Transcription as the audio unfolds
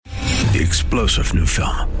The explosive new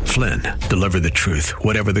film, Flynn, deliver the truth,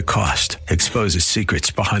 whatever the cost, exposes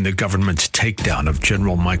secrets behind the government's takedown of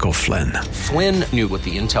General Michael Flynn. Flynn knew what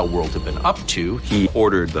the intel world had been up to. He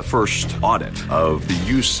ordered the first audit of the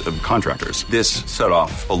use of contractors. This set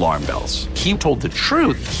off alarm bells. He told the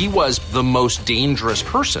truth. He was the most dangerous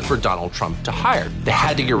person for Donald Trump to hire. They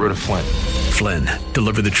had to get rid of Flynn. Flynn,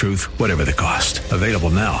 deliver the truth, whatever the cost. Available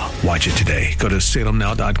now. Watch it today. Go to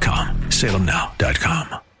salemnow.com.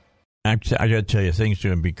 salemnow.com. I got to tell you, things are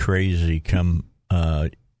going to be crazy come,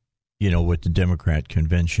 with the Democrat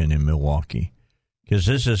convention in Milwaukee. Because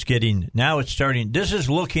this is this is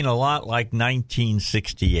looking a lot like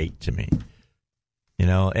 1968 to me.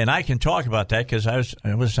 And I can talk about that because I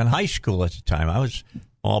was in high school at the time. I was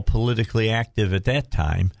all politically active at that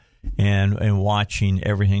time and watching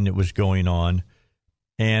everything that was going on.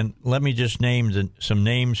 And let me just name some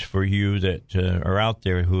names for you that are out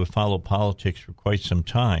there who have followed politics for quite some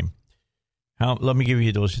time. Let me give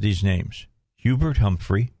you these names. Hubert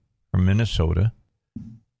Humphrey from Minnesota,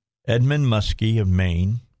 Edmund Muskie of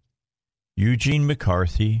Maine, Eugene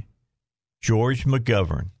McCarthy, George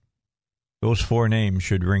McGovern. Those four names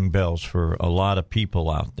should ring bells for a lot of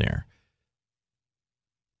people out there.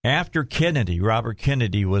 After Robert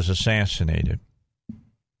Kennedy was assassinated,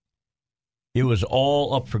 it was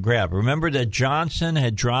all up for grab. Remember that Johnson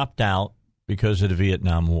had dropped out because of the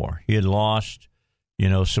Vietnam War. He had lost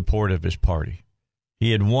support of his party.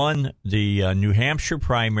 He had won the New Hampshire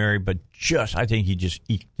primary, but I think he just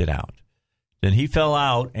eked it out. Then he fell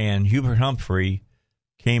out, and Hubert Humphrey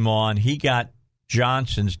came on. He got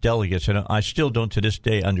Johnson's delegates, and I still don't to this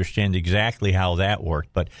day understand exactly how that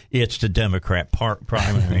worked, but it's the Democrat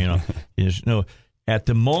primary. At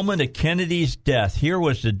the moment of Kennedy's death, here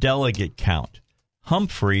was the delegate count.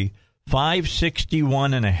 Humphrey,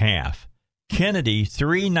 561.5. Kennedy,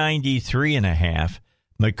 393.5.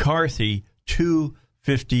 McCarthy,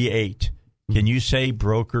 258. Can you say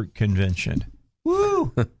brokered convention?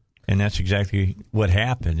 Woo! And that's exactly what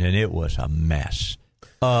happened, and it was a mess.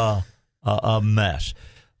 A mess.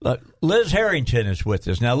 Liz Harrington is with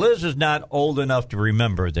us. Now, Liz is not old enough to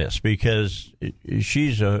remember this because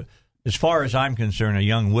she's, as far as I'm concerned, a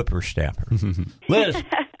young whippersnapper. Liz,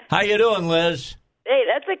 how you doing, Liz? Hey,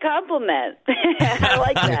 that's a compliment. I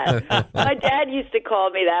like that. My dad used to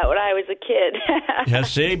call me that when I was a kid. Yeah,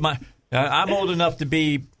 see, I'm old enough to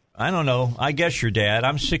be, I don't know, I guess your dad.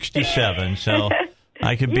 I'm 67, so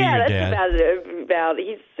I could be your dad. Yeah, that's about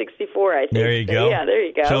he's 64, I think. There you go. Yeah, there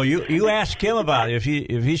you go. So you ask him about it.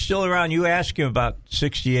 If he's still around, you ask him about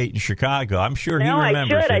 68 in Chicago. I'm sure he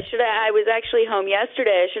remembers it. I was actually home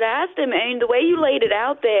yesterday. I should have asked him. I mean, the way you laid it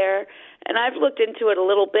out there, and I've looked into it a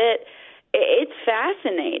little bit, it's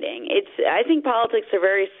fascinating. I think politics are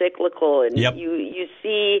very cyclical, and yep. you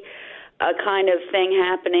see a kind of thing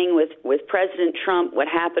happening with President Trump, what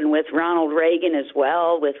happened with Ronald Reagan as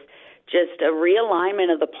well, with just a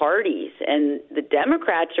realignment of the parties. And the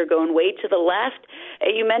Democrats are going way to the left.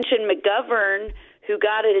 You mentioned McGovern, who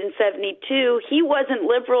got it in 72. He wasn't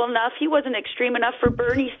liberal enough. He wasn't extreme enough for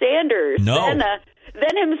Bernie Sanders. No.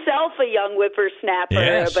 Then himself a young whippersnapper,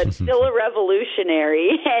 yes. but still a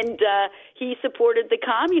revolutionary, and he supported the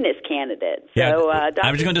communist candidate. Yeah, so,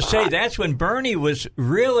 I was going to say, that's when Bernie was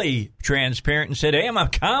really transparent and said, hey, I'm a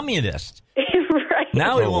communist. Right.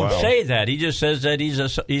 Now he won't say that. He just says that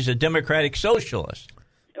he's a democratic socialist.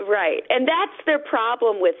 Right, and that's their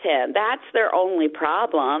problem with him. That's their only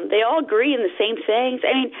problem. They all agree in the same things.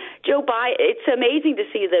 I mean, Joe Biden, it's amazing to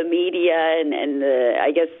see the media and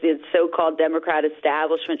I guess the so-called Democrat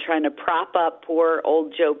establishment trying to prop up poor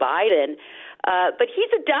old Joe Biden. But he's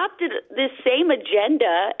adopted this same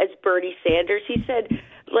agenda as Bernie Sanders. He said,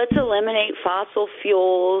 let's eliminate fossil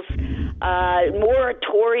fuels,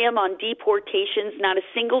 moratorium on deportations, not a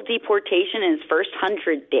single deportation in his first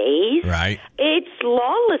 100 days. Right. It's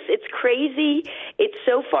lawless. It's crazy. It's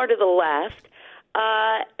so far to the left.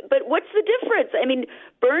 But what's the difference? I mean,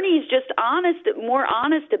 Bernie's just more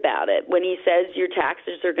honest about it when he says your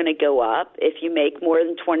taxes are going to go up if you make more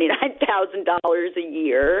than $29,000 a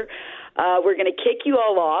year. We're going to kick you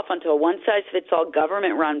all off onto a one-size-fits-all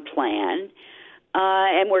government-run plan.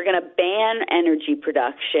 And we're going to ban energy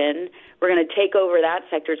production. We're going to take over that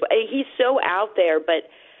sector as well. He's so out there, but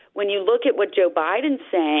when you look at what Joe Biden's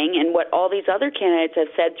saying and what all these other candidates have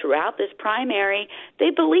said throughout this primary,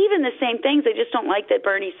 they believe in the same things. They just don't like that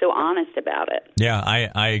Bernie's so honest about it. Yeah,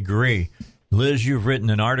 I agree. Liz, you've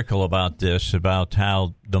written an article about this, about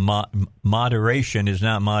how the moderation is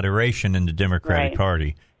not moderation in the Democratic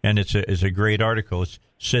Party. And it's a great article. It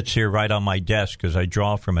sits here right on my desk because I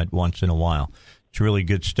draw from it once in a while. It's really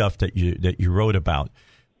good stuff that you wrote about.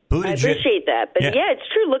 I appreciate that. But, yeah, it's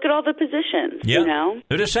true. Look at all the positions, you know.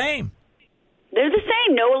 They're the same. They're the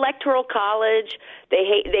same. No electoral college.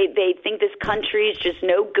 They think this country is just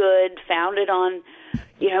no good, founded on,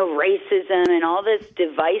 racism and all this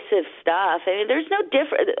divisive stuff. I mean, there's no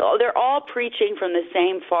difference. They're all preaching from the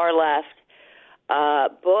same far left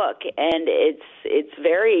book, and it's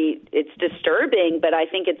disturbing. But I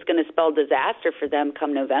think it's going to spell disaster for them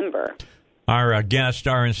come November. Our guest,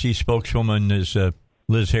 RNC spokeswoman, is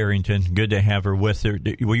Liz Harrington. Good to have her with her.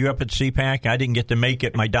 Were you up at CPAC? I didn't get to make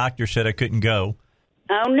it. My doctor said I couldn't go.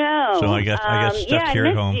 Oh, no. So I got stuck here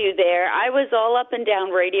at home. I missed you there. I was all up and down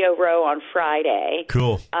Radio Row on Friday.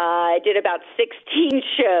 Cool. I did about 16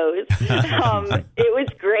 shows. It was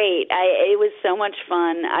great. It was so much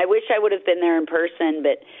fun. I wish I would have been there in person,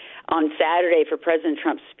 but on Saturday for President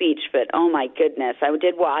Trump's speech. But, oh, my goodness, I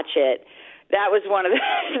did watch it. That was one of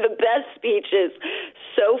the best speeches.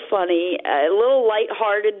 So funny, a little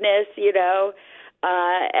lightheartedness,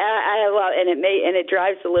 I love, and it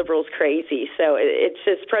drives the liberals crazy. So it's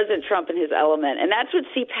just President Trump in his element, and that's what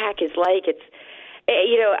CPAC is like. It's,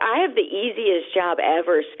 I have the easiest job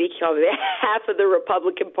ever speaking on behalf of the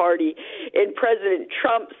Republican Party in President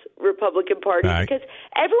Trump's Republican Party because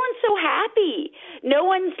everyone's so happy. No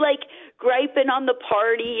one's like griping on the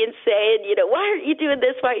party and saying, why aren't you doing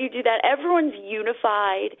this? Why don't you do that? Everyone's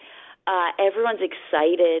unified. Everyone's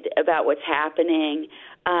excited about what's happening.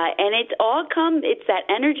 And it's that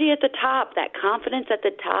energy at the top, that confidence at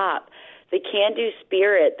the top, the can-do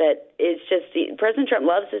spirit that is just, President Trump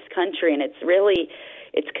loves this country, and it's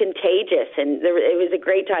contagious. And it was a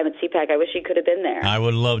great time at CPAC. I wish you could have been there. I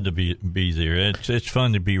would love to be there. It's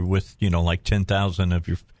fun to be with, like 10,000 of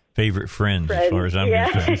your favorite friends as far as I'm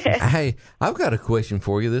concerned. Hey, I've got a question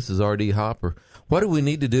for you. This is R.D. Hopper. What do we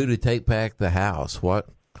need to do to take back the House? What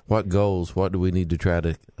goals? What do we need to try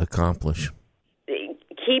to accomplish?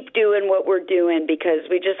 Keep doing what we're doing because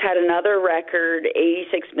we just had another record,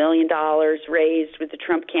 $86 million raised with the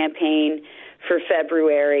Trump campaign for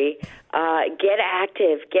February. Get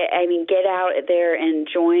active. Get out there and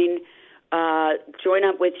join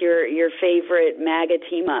up with your favorite MAGA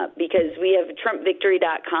team up because we have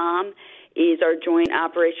TrumpVictory.com is our joint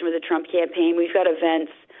operation with the Trump campaign. We've got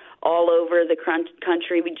events all over the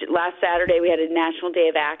country. Last Saturday we had a National Day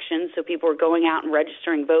of Action, so people were going out and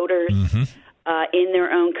registering voters. In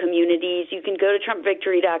their own communities. You can go to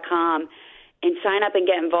TrumpVictory.com and sign up and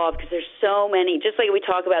get involved because there's so many, just like we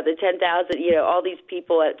talk about the 10,000, all these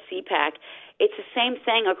people at CPAC, it's the same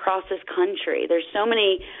thing across this country. There's so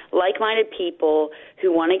many like-minded people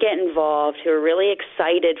who want to get involved, who are really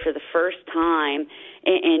excited for the first time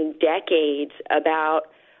in decades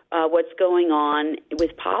about what's going on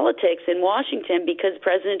with politics in Washington because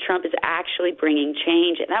President Trump is actually bringing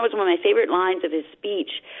change. And that was one of my favorite lines of his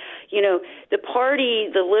speech. The party,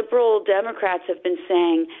 the liberal Democrats have been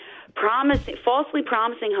saying, falsely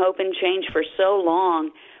promising hope and change for so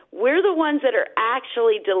long. We're the ones that are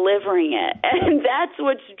actually delivering it. And that's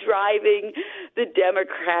what's driving the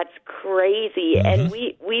Democrats crazy. And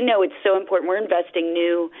we know it's so important. We're investing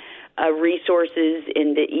new resources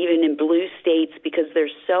even in blue states because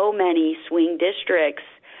there's so many swing districts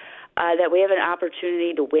that we have an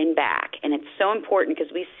opportunity to win back. And it's so important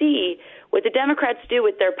because we see what the Democrats do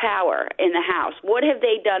with their power in the House. What have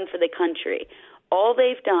they done for the country? All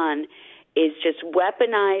they've done is just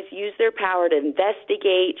weaponize, use their power to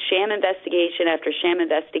investigate, sham investigation after sham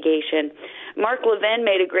investigation. Mark Levin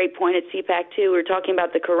made a great point at CPAC, too. We were talking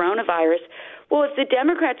about the coronavirus. Well, if the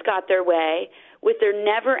Democrats got their way with their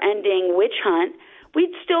never-ending witch hunt,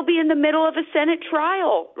 we'd still be in the middle of a Senate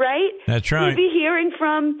trial, right? That's right. We'd be hearing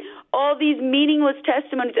from all these meaningless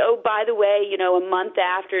testimonies. Oh, by the way, a month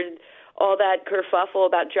after all that kerfuffle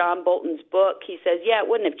about John Bolton's book, he says, it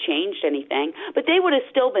wouldn't have changed anything. But they would have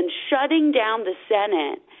still been shutting down the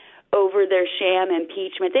Senate over their sham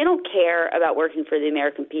impeachment. They don't care about working for the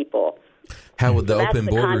American people. How would the open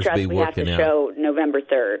borders be working out? That's the contrast we have to show November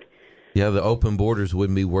 3rd. Yeah, the open borders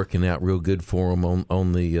wouldn't be working out real good for them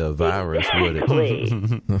on the virus, would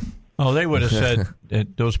it? Oh, they would have said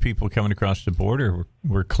that those people coming across the border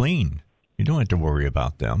were clean. You don't have to worry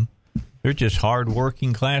about them. They're just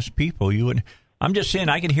hard-working class people. I'm just saying,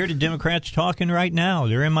 I can hear the Democrats talking right now.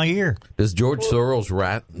 They're in my ear. Does George Soros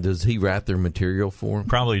write their material for them?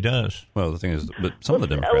 Probably does. Well, the thing is, but some of the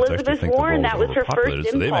Democrats actually think Warren, the that was her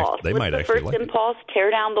first impulse. They might actually first impulse,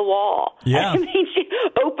 tear down the wall. Yeah.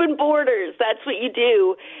 Open borders. That's what you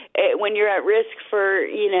do when you're at risk for,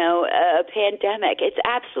 a pandemic. It's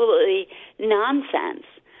absolutely nonsense.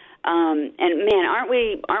 And man, aren't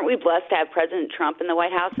we blessed to have President Trump in the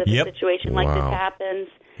White House if a situation like this happens?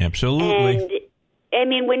 Absolutely. And I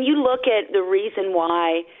mean, when you look at the reason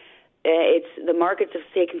why the markets have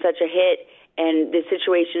taken such a hit and the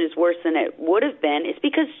situation is worse than it would have been, is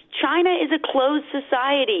because China is a closed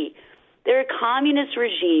society. They're a communist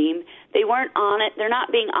regime. They weren't on it. They're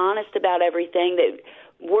not being honest about everything.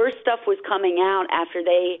 Worse stuff was coming out after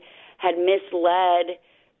they had misled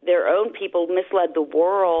their own people, misled the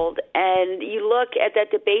world. And you look at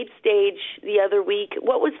that debate stage the other week,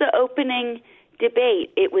 what was the opening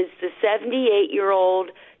debate? It was the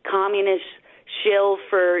 78-year-old communist shill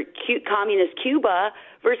for communist Cuba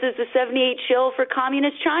versus the 78 shill for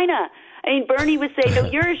communist China. I mean, Bernie was saying, no,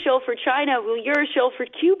 you're a shill for China. Well, you're a shill for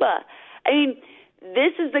Cuba. I mean,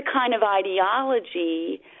 this is the kind of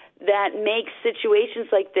ideology that makes situations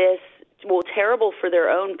like this, well, terrible for their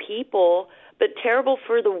own people, but terrible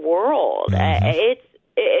for the world.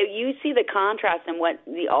 You see the contrast in what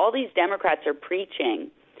all these Democrats are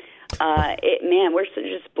preaching. We're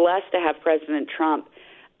just blessed to have President Trump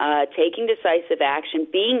taking decisive action,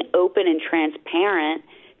 being open and transparent,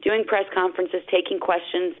 doing press conferences, taking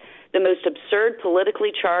questions, the most absurd,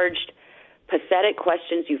 politically charged, pathetic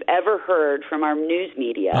questions you've ever heard from our news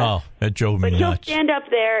media. Oh, that drove me nuts. But he'll stand up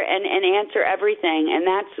there and answer everything, and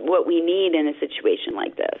that's what we need in a situation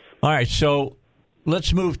like this. All right, so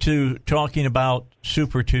let's move to talking about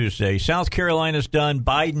Super Tuesday. South Carolina's done.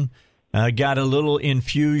 Biden got a little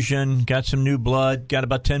infusion, got some new blood, got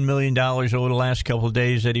about $10 million over the last couple of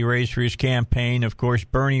days that he raised for his campaign. Of course,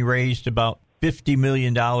 Bernie raised about $50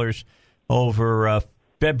 million over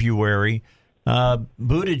February.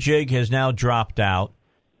 Buttigieg has now dropped out,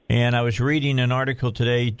 and I was reading an article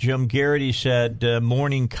today. Jim Garrity said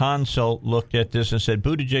Morning Consult looked at this and said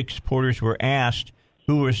Buttigieg supporters were asked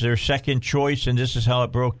who was their second choice, and this is how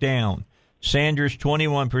it broke down. Sanders,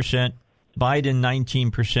 21%, Biden,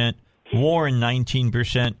 19%, Warren,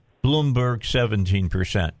 19%, Bloomberg,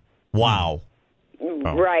 17%. Wow.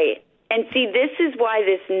 Right. And see, this is why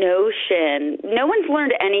this notion, no one's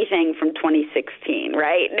learned anything from 2016,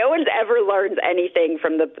 right? No one's ever learned anything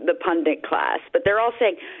from the pundit class. But they're all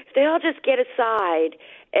saying, if they all just get aside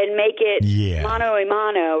and make it mano a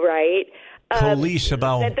mano, right? Police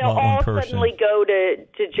about that they'll all suddenly go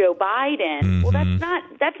to Joe Biden. Mm-hmm. Well, that's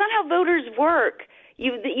not how voters work.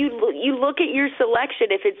 You look at your selection.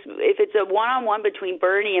 If it's a one-on-one between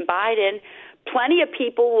Bernie and Biden, plenty of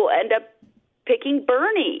people will end up picking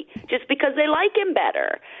Bernie just because they like him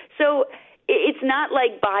better. So it's not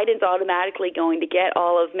like Biden's automatically going to get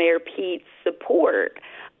all of Mayor Pete's support.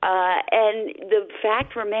 And the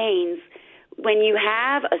fact remains, when you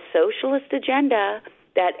have a socialist agenda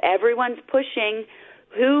that everyone's pushing,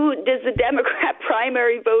 who does the Democrat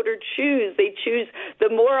primary voter choose? They choose the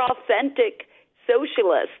more authentic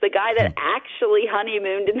socialist, the guy that actually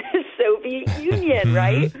honeymooned in the Soviet Union,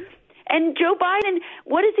 right? And Joe Biden,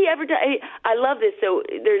 what has he ever done? I love this. So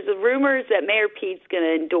there's rumors that Mayor Pete's going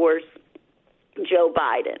to endorse Joe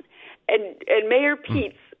Biden, and Mayor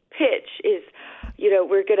Pete's pitch is,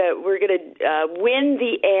 we're gonna win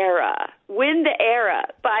the era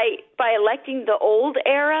by electing the old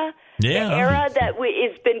era, the era that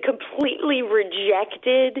has been completely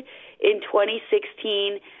rejected in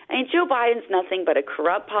 2016. I mean, Joe Biden's nothing but a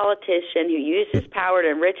corrupt politician who used his power to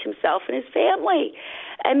enrich himself and his family.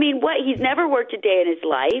 I mean, he's never worked a day in his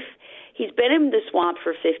life. He's been in the swamp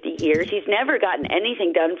for 50 years. He's never gotten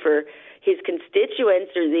anything done for his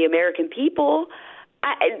constituents or the American people.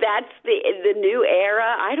 That's the new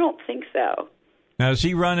era? I don't think so. Now, is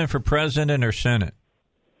he running for president or Senate?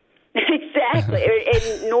 Exactly.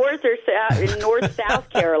 In North or South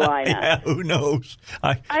Carolina. Yeah, who knows?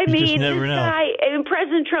 I mean,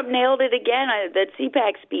 President Trump nailed it again. That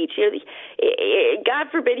CPAC speech. God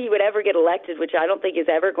forbid he would ever get elected, which I don't think is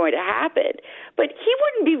ever going to happen. But he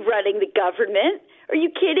wouldn't be running the government. Are you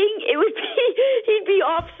kidding? It would be he'd be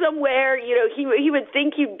off somewhere. He would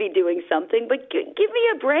think he'd be doing something. But give me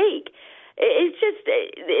a break.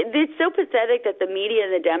 It's so pathetic that the media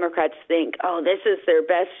and the Democrats think, this is their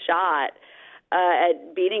best shot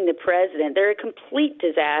at beating the president. They're a complete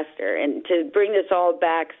disaster. And to bring this all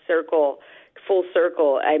back full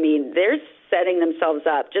circle, I mean, they're setting themselves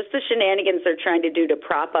up. Just the shenanigans they're trying to do to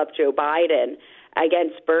prop up Joe Biden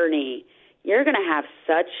against Bernie, you're going to have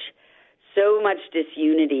so much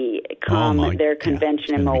disunity come their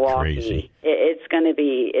convention in Milwaukee. It's going to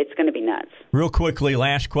be nuts. Real quickly,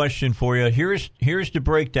 last question for you. Here's the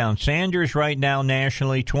breakdown. Sanders right now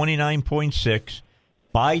nationally 29.6,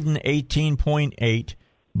 Biden 18.8,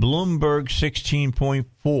 Bloomberg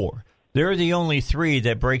 16.4. They're the only three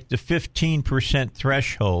that break the 15%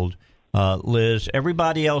 threshold, Liz.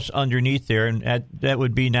 Everybody else underneath there, and that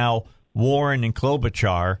would be now Warren and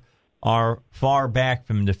Klobuchar, are far back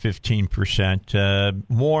from the 15%.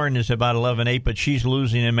 Warren is about 11.8, but she's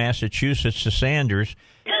losing in Massachusetts to Sanders.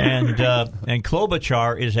 And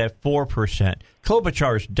Klobuchar is at 4%.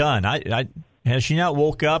 Klobuchar's done. Has she not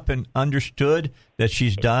woke up and understood that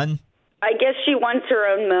she's done? I guess she wants her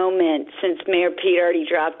own moment since Mayor Pete already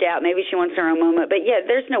dropped out. Maybe she wants her own moment. But, yeah,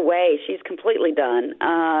 there's no way. She's completely done.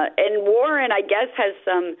 And Warren, I guess, has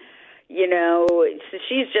some,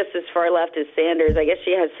 she's just as far left as Sanders. I guess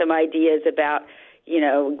she has some ideas about,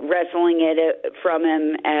 wrestling it from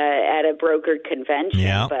him at a brokered convention.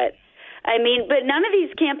 Yeah. But none of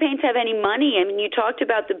these campaigns have any money. I mean, you talked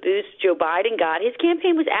about the boost Joe Biden got. His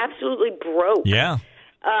campaign was absolutely broke. Yeah.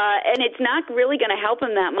 And it's not really going to help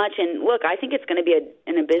him that much. And, look, I think it's going to be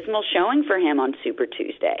an abysmal showing for him on Super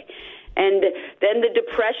Tuesday. And then the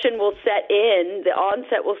depression will set in, the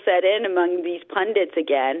onset will set in among these pundits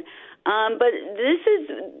again. But this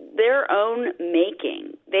is their own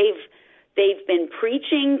making. They've been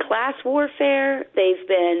preaching class warfare. They've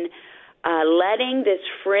been letting this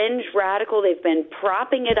fringe radical, they've been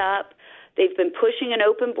propping it up. They've been pushing an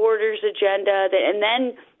open borders agenda. And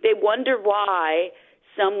then they wonder why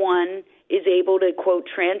someone is able to, quote,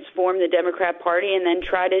 transform the Democrat Party and then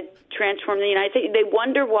try to transform the United States. They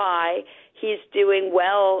wonder why he's doing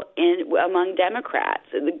well among Democrats.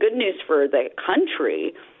 And the good news for the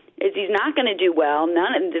country is he's not going to do well.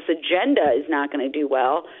 None of this agenda is not going to do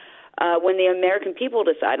well when the American people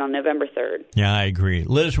decide on November 3rd. Yeah, I agree.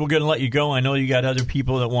 Liz, we're going to let you go. I know you got other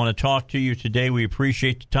people that want to talk to you today. We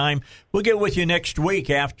appreciate the time. We'll get with you next week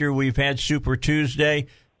after we've had Super Tuesday.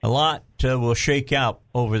 A lot will shake out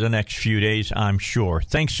over the next few days, I'm sure.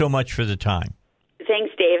 Thanks so much for the time.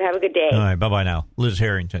 Thanks, Dave. Have a good day. All right, bye-bye now. Liz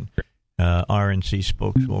Harrington, RNC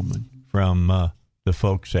spokeswoman from the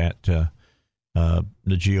folks at the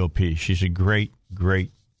GOP. She's a great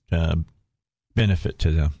benefit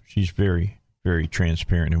to them. She's very, very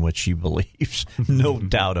transparent in what she believes. No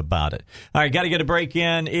doubt about it. All right, got to get a break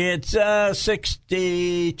in. It's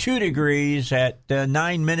 62 degrees at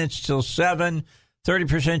 9 minutes till 7.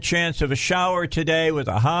 30% chance of a shower today with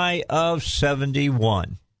a high of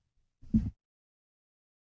 71.